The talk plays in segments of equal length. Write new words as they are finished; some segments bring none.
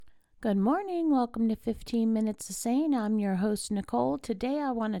Good morning. Welcome to 15 Minutes of Sane. I'm your host, Nicole. Today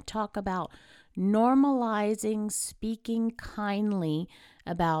I want to talk about normalizing speaking kindly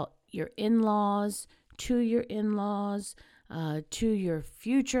about your in-laws, to your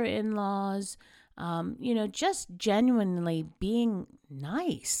future in-laws, just genuinely being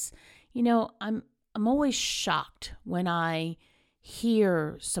nice. I'm always shocked when I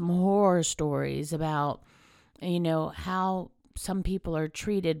hear some horror stories about, how some people are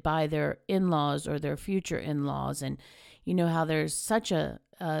treated by their in-laws or their future in-laws, and how there's such a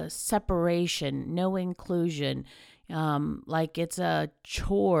separation, no inclusion, like it's a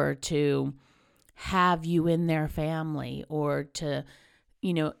chore to have you in their family or to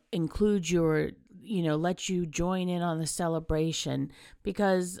include your let you join in on the celebration,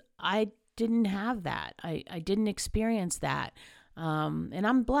 because I didn't have that. I didn't experience that, and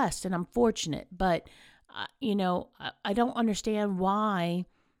I'm blessed and I'm fortunate, but I don't understand why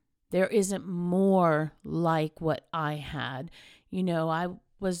there isn't more like what I had. I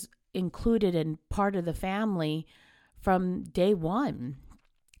was included in part of the family from day one.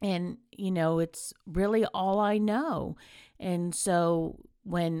 And, it's really all I know. And so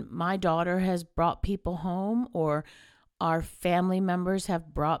when my daughter has brought people home or our family members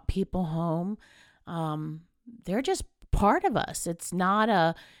have brought people home, they're just part of us. It's not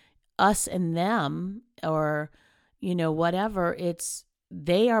a us and them or whatever.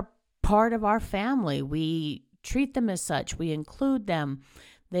 They are part of our family. We treat them as such. We include them.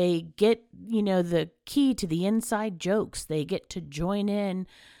 They get the key to the inside jokes. They get to join in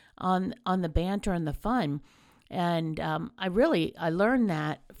on the banter and the fun. And I learned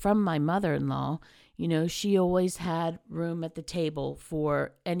that from my mother-in-law. She always had room at the table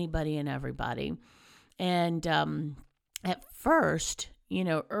for anybody and everybody. And at first,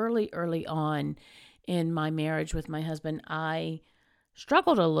 early on in my marriage with my husband, I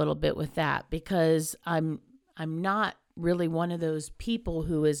struggled a little bit with that because I'm not really one of those people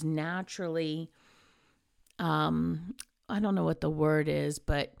who is naturally, I don't know what the word is,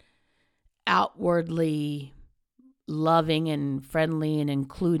 but outwardly loving and friendly and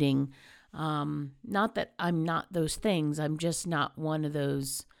including. Not that I'm not those things. I'm just not one of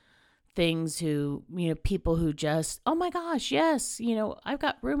those things who, people who just, oh my gosh, yes, I've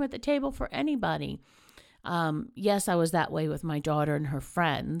got room at the table for anybody. Yes, I was that way with my daughter and her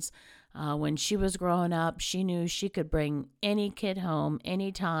friends. When she was growing up, she knew she could bring any kid home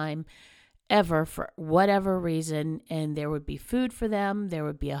anytime, ever, for whatever reason, and there would be food for them, there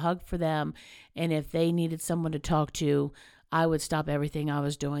would be a hug for them, and if they needed someone to talk to, I would stop everything I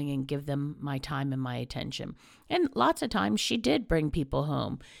was doing and give them my time and my attention. And lots of times she did bring people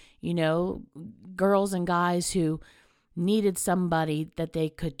home, girls and guys who needed somebody that they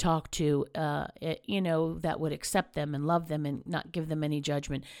could talk to, that would accept them and love them and not give them any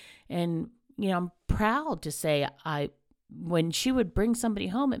judgment. And, I'm proud to say when she would bring somebody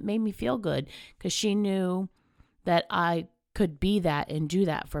home, it made me feel good because she knew that I could be that and do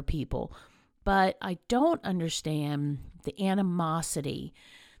that for people. But I don't understand the animosity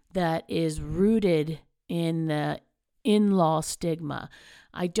that is rooted in the in-law stigma.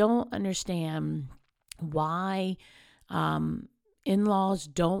 I don't understand why in-laws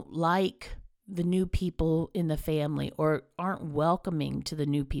don't like the new people in the family or aren't welcoming to the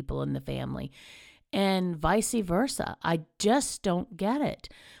new people in the family, and vice versa. I just don't get it.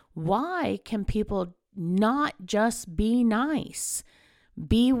 Why can people not just be nice,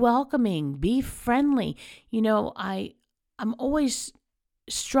 be welcoming, be friendly? I'm always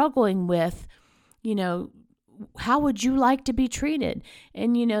struggling with, how would you like to be treated?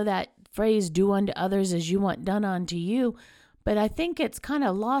 And that phrase, do unto others as you want done unto you. But I think it's kind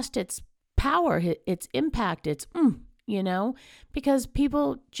of lost its power, its impact, because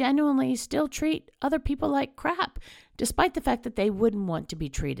people genuinely still treat other people like crap, despite the fact that they wouldn't want to be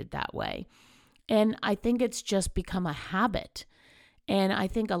treated that way. And I think it's just become a habit. And I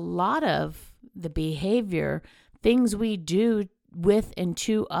think a lot of the behavior, things we do with and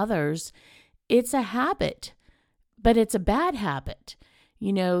to others, it's a habit, but it's a bad habit.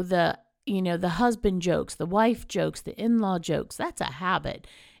 The husband jokes, the wife jokes, the in-law jokes, that's a habit,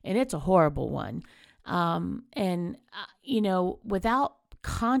 and it's a horrible one. Without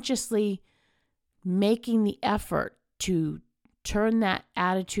consciously making the effort to turn that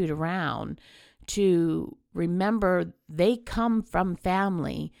attitude around, to remember they come from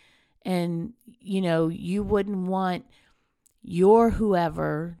family, and, you wouldn't want your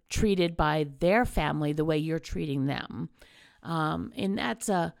whoever treated by their family the way you're treating them. And that's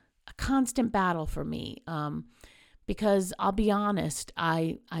a constant battle for me, because I'll be honest,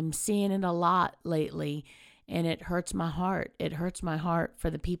 I'm seeing it a lot lately, and it hurts my heart. It hurts my heart for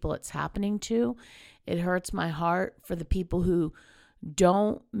the people it's happening to. It hurts my heart for the people who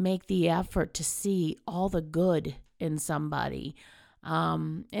don't make the effort to see all the good in somebody.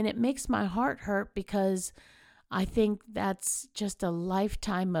 And it makes my heart hurt because I think that's just a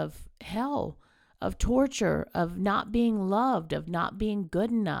lifetime of hell, of torture, of not being loved, of not being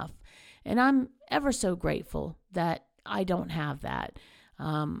good enough. And I'm ever so grateful that I don't have that.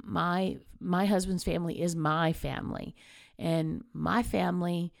 My husband's family is my family, and my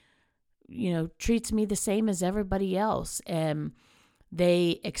family, treats me the same as everybody else, and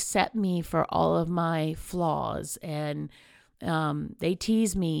they accept me for all of my flaws, and they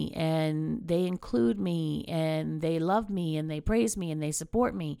tease me, and they include me, and they love me, and they praise me, and they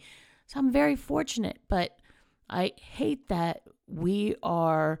support me. So I'm very fortunate, but I hate that we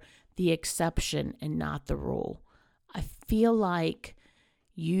are the exception and not the rule. I feel like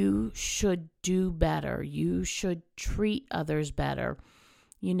you should do better. You should treat others better.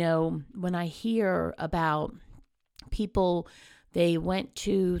 When I hear about people, they went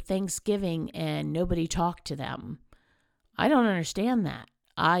to Thanksgiving and nobody talked to them, I don't understand that.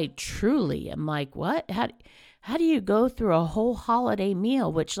 I truly am like, what? How do you go through a whole holiday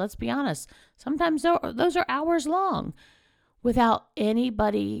meal, which, let's be honest, sometimes those are hours long, without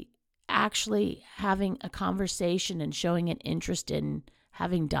anybody actually having a conversation and showing an interest in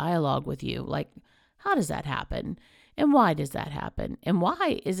having dialogue with you? Like, how does that happen? And why does that happen? And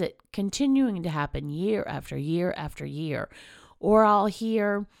why is it continuing to happen year after year after year? Or I'll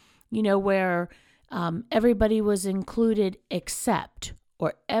hear, where everybody was included except,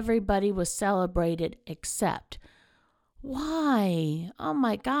 or everybody was celebrated except. Why? Oh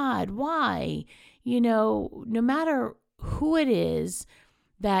my God, why? No matter who it is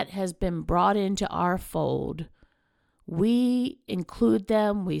that has been brought into our fold, we include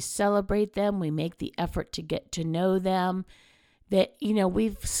them, we celebrate them, we make the effort to get to know them. That,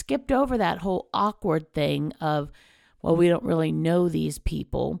 we've skipped over that whole awkward thing of, well, we don't really know these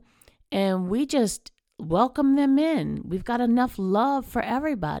people, and we just welcome them in. We've got enough love for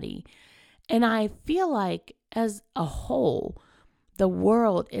everybody. And I feel like as a whole, the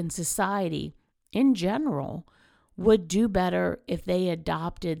world and society in general would do better if they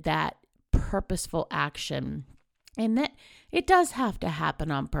adopted that purposeful action. And that it does have to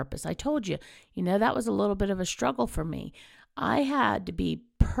happen on purpose. I told you, that was a little bit of a struggle for me. I had to be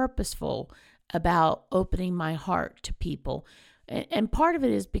purposeful about opening my heart to people. And part of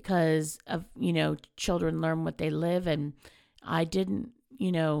it is because of, children learn what they live. And I didn't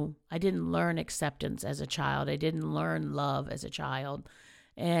learn acceptance as a child. I didn't learn love as a child.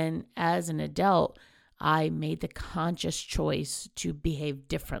 And as an adult, I made the conscious choice to behave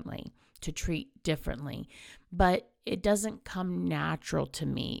differently, to treat differently. But it doesn't come natural to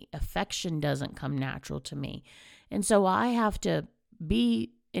me. Affection doesn't come natural to me. And so I have to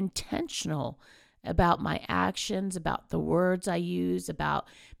be intentional about my actions, about the words I use, about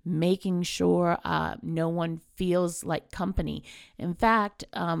making sure no one feels like company. In fact,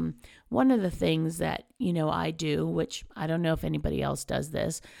 one of the things that, I do, which I don't know if anybody else does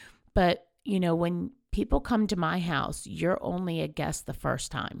this, but, when people come to my house, you're only a guest the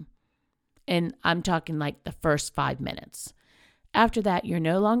first time. And I'm talking like the first 5 minutes. After that, you're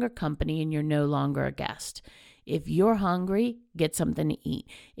no longer company and you're no longer a guest. If you're hungry, get something to eat.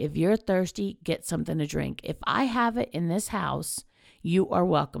 If you're thirsty, get something to drink. If I have it in this house, you are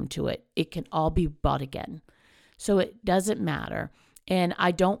welcome to it. It can all be bought again. So it doesn't matter. And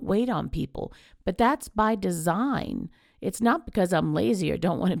I don't wait on people, but that's by design. It's not because I'm lazy or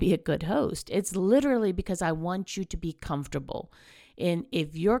don't want to be a good host. It's literally because I want you to be comfortable. And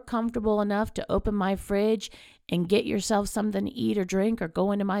if you're comfortable enough to open my fridge and get yourself something to eat or drink, or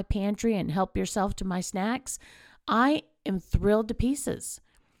go into my pantry and help yourself to my snacks, I am thrilled to pieces.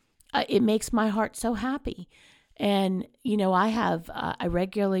 It makes my heart so happy. And, I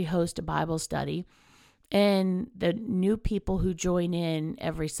regularly host a Bible study, and the new people who join in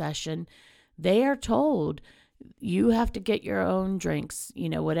every session, they are told, you have to get your own drinks,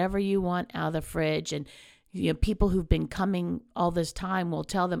 whatever you want out of the fridge. And people who've been coming all this time will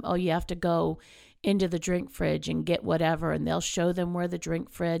tell them, oh, you have to go into the drink fridge and get whatever. And they'll show them where the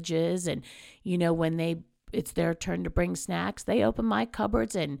drink fridge is. And, when it's their turn to bring snacks, they open my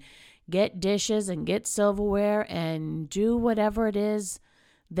cupboards and get dishes and get silverware and do whatever it is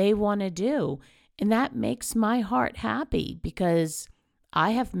they want to do. And that makes my heart happy because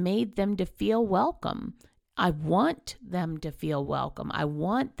I have made them to feel welcome. I want them to feel welcome. I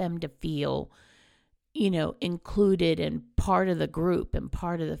want them to feel included and part of the group and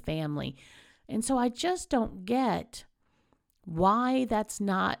part of the family. And so I just don't get why that's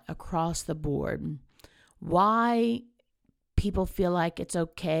not across the board. why people feel like it's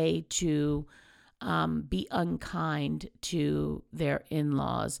okay to be unkind to their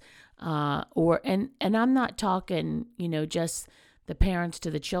in-laws, and I'm not talking, just the parents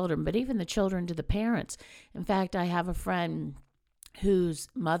to the children, but even the children to the parents. In fact, I have a friend whose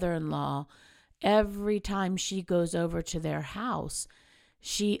mother-in-law, every time she goes over to their house,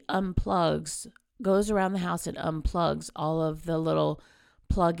 she goes around the house and unplugs all of the little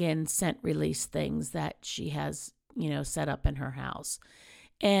plug-in scent release things that she has, set up in her house,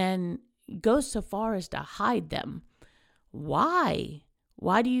 and goes so far as to hide them. Why?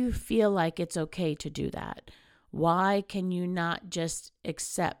 Why do you feel like it's okay to do that? Why can you not just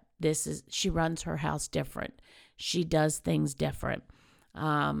accept she runs her house different. She does things different.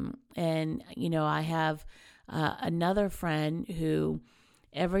 And I have another friend who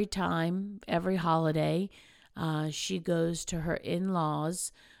every holiday, she goes to her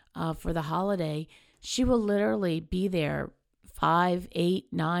in-laws for the holiday. She will literally be there 5, 8,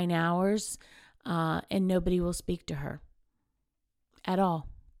 9 hours, and nobody will speak to her at all.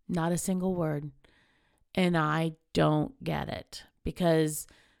 Not a single word. And I don't get it, because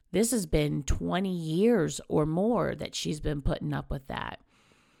this has been 20 years or more that she's been putting up with that.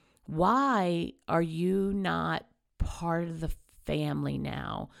 Why are you not part of the family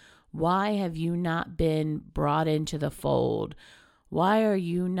now? Why have you not been brought into the fold? Why are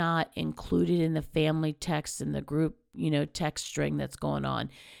you not included in the family text and the group, text string that's going on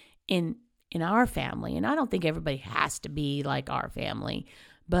in our family? And I don't think everybody has to be like our family,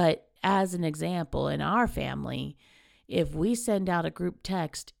 but as an example, in our family, if we send out a group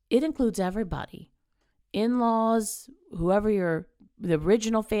text, it includes everybody. In-laws, whoever the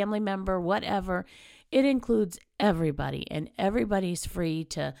original family member, whatever, it includes everybody, and everybody's free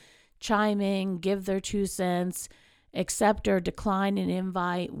to chime in, give their 2 cents, accept or decline an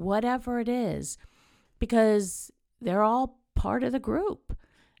invite, whatever it is, because they're all part of the group.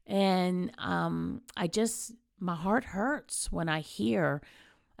 And my heart hurts when I hear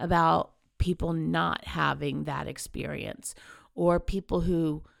about people not having that experience, or people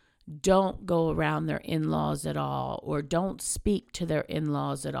who don't go around their in-laws at all, or don't speak to their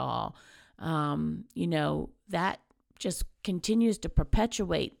in-laws at all. That just continues to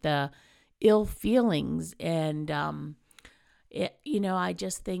perpetuate the ill feelings. And, I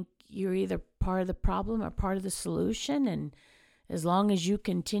just think you're either part of the problem or part of the solution. And as long as you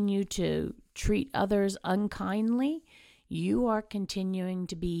continue to treat others unkindly, you are continuing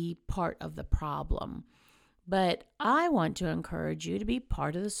to be part of the problem. But I want to encourage you to be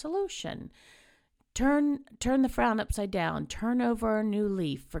part of the solution. Turn the frown upside down. Turn over a new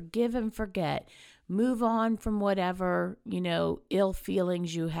leaf. Forgive and forget. Move on from whatever, ill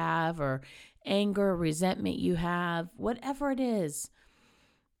feelings you have, or anger, resentment you have, whatever it is.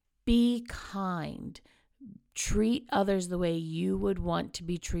 Be kind. Treat others the way you would want to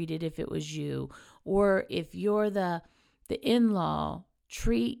be treated if it was you. Or if you're the in-law,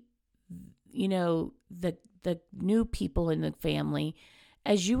 treat, the new people in the family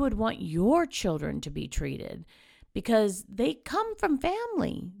as you would want your children to be treated, because they come from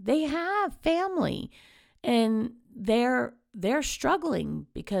family. They have family, and they're struggling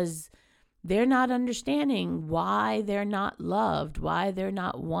because they're not understanding why they're not loved, why they're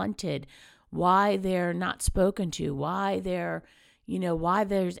not wanted, why they're not spoken to, why why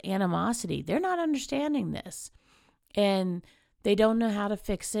there's animosity. They're not understanding this. And they don't know how to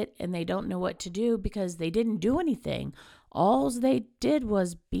fix it, and they don't know what to do because they didn't do anything. All they did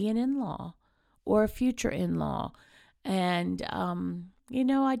was be an in-law or a future in-law. And,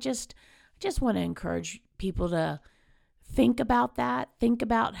 I just want to encourage people to think about that. Think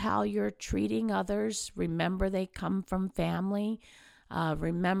about how you're treating others. Remember, they come from family.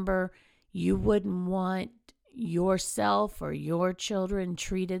 Remember, you wouldn't want yourself or your children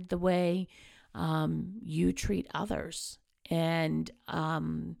treated the way you treat others. And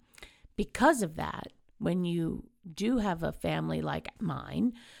because of that, when you do have a family like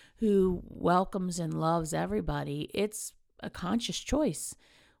mine who welcomes and loves everybody, it's a conscious choice.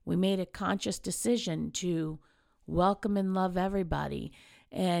 We made a conscious decision to welcome and love everybody.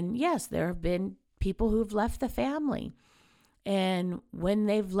 And yes, there have been people who've left the family. And when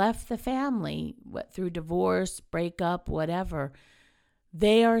they've left the family, through divorce, breakup, whatever,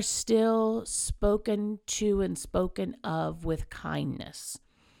 they are still spoken to and spoken of with kindness,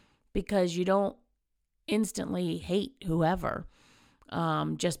 because you don't instantly hate whoever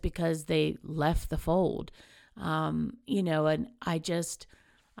just because they left the fold. And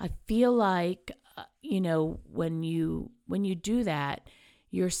I feel like, when you do that,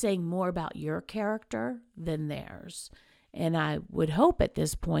 you're saying more about your character than theirs. And I would hope at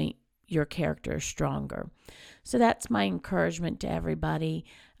this point your character stronger. So that's my encouragement to everybody.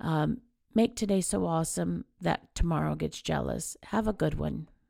 Make today so awesome that tomorrow gets jealous. Have a good one.